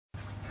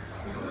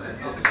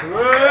Morning.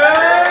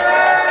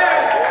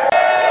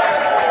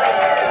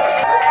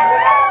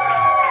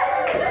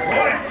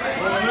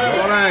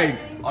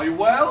 Are you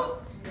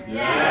well?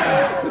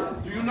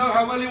 Yes. Do you know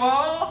how well you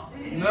are?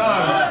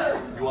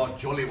 No. You are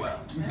jolly well.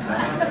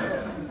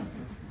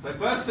 So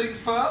first things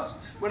first,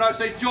 when I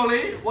say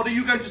jolly, what are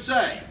you going to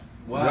say?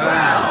 Wow.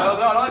 Well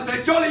done. I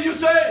say jolly, you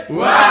say?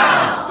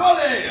 Wow.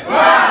 Jolly!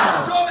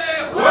 Wow.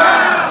 Jolly!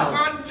 Wow.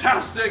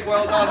 Fantastic!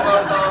 Well done,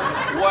 well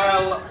done,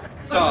 well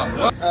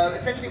done.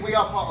 Essentially, we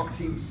are part of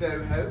Team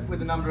Soho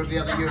with a number of the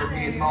other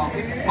European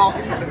markets from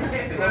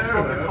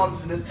the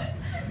continent.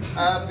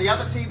 The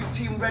other team is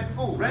Team Red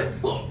Bull.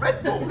 Red Bull?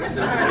 Red Bull. It's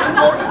a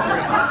modern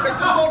drink.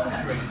 It's a modern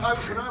drink.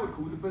 What I would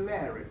call the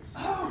Balearics.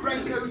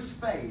 Franco,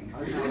 Spain. I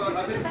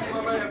think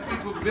we may have been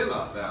to a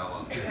villa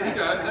now. Here we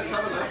go, let's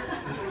have a look.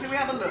 Shall we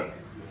have a look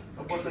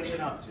at what they've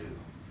been up to?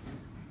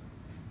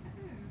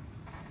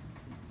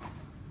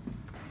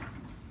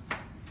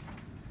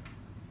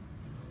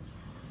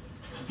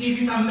 This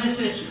is a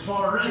message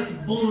for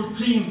Red Bull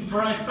team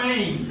for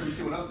Spain. Shall we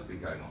see what else has been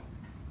going on?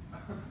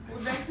 Well,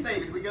 next,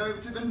 David, we go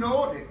over to the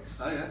Nordics.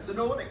 Oh, yes. The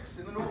Nordics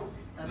in the north.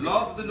 And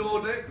Love the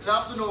Nordics.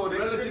 Love the Nordics.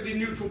 Relatively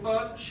neutral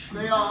bunch.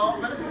 They are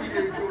relatively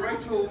neutral, very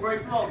tall, very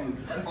blonde,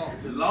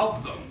 often.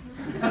 Love them.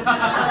 So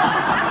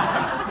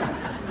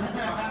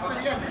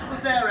yes, this was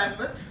their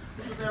effort.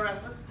 This was their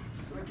effort.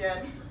 So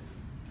again.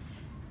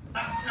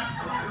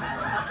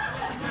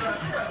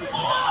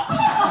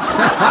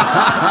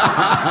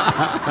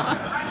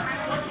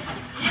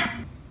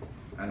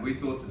 And we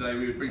thought today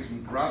we would bring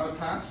some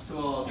gravitas to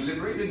our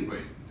delivery, didn't we?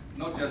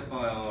 Not just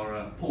by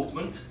our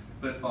portment,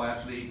 but by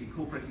actually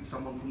incorporating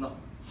someone from the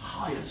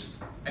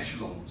highest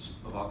echelons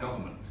of our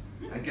government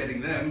and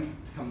getting them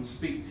to come and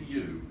speak to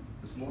you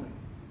this morning.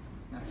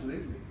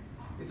 Absolutely.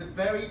 It's a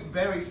very,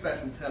 very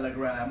special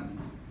telegram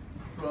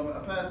from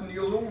a person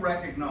you'll all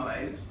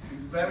recognise,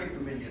 who's very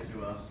familiar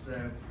to us.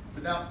 So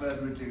without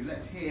further ado,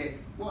 let's hear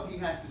what he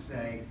has to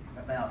say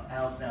about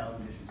our sales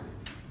initiative.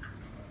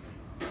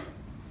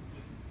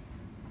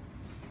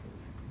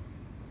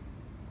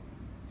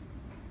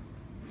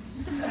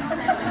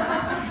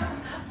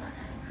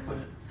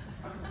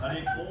 And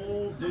if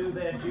all do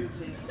their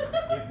duty,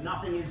 if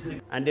nothing is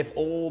neglected, and if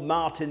all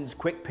Martin's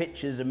quick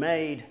pitches are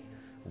made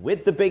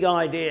with the big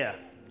idea,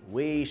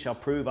 we shall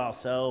prove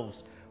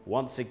ourselves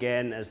once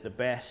again as the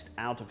best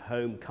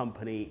out-of-home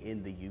company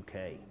in the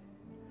UK.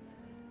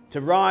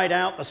 To ride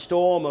out the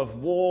storm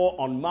of war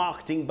on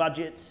marketing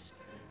budgets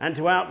and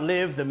to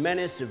outlive the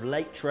menace of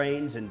late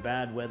trains and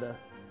bad weather,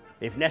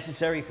 if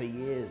necessary for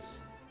years,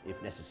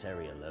 if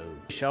necessary alone.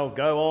 We shall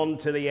go on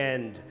to the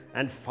end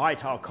and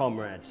fight our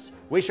comrades.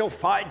 We shall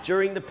fight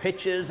during the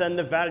pitches and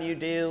the value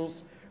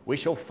deals. We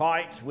shall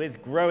fight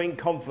with growing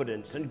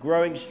confidence and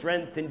growing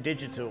strength in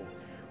digital.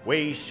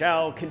 We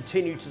shall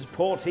continue to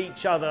support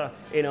each other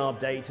in our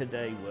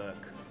day-to-day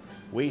work.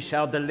 We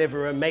shall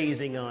deliver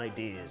amazing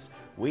ideas.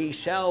 We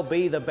shall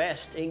be the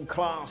best in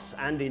class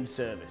and in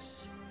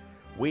service.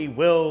 We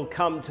will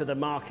come to the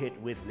market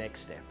with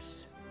next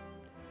steps.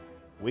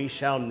 We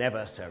shall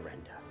never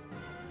surrender.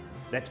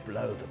 Let's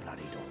blow the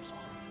bloody doors off.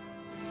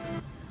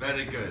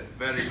 Very good,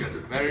 very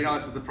good. Very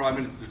nice of the Prime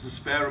Minister to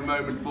spare a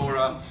moment for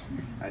us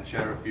and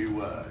share a few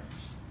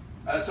words.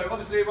 So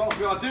obviously, whilst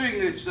we are doing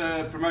this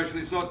promotion,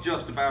 it's not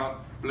just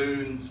about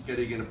balloons,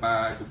 getting in a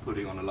bag or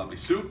putting on a lovely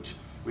suit.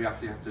 We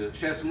have to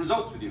share some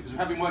results with you, because we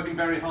have been working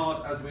very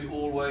hard, as we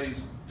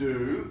always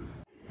do.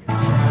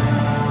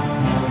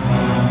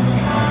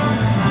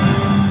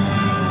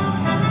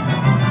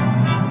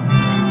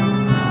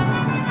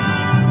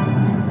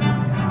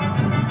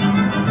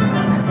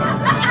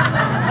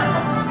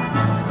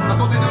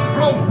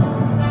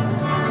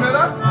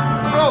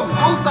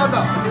 Stand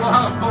up, you will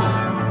have bull.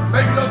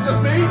 Maybe not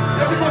just me,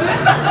 everybody.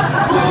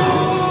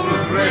 Bull,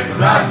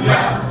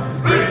 Britannia,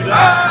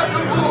 Britannia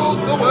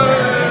rules the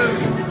world.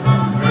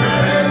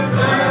 Britons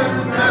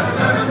never,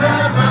 never,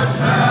 never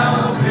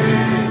shall be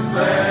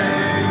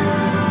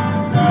slaves.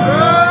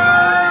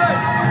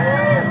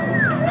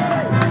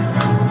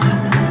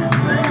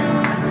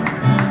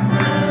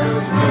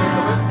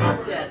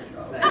 Yes.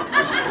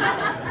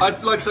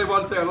 I'd like to say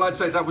one thing. I'd like to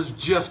say that was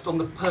just on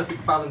the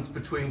perfect balance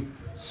between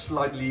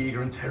slightly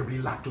eager and terribly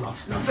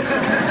lackluster.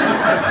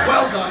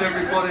 Well done,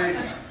 everybody.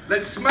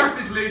 Let's smash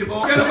this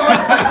leaderboard. Get a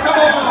voice then, come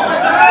on!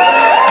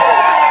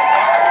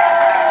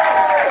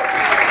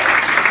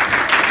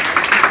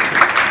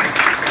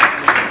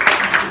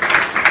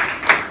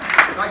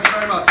 Thank you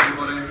very much,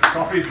 everybody.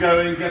 Coffee's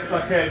going, get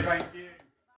stuck in, thank you.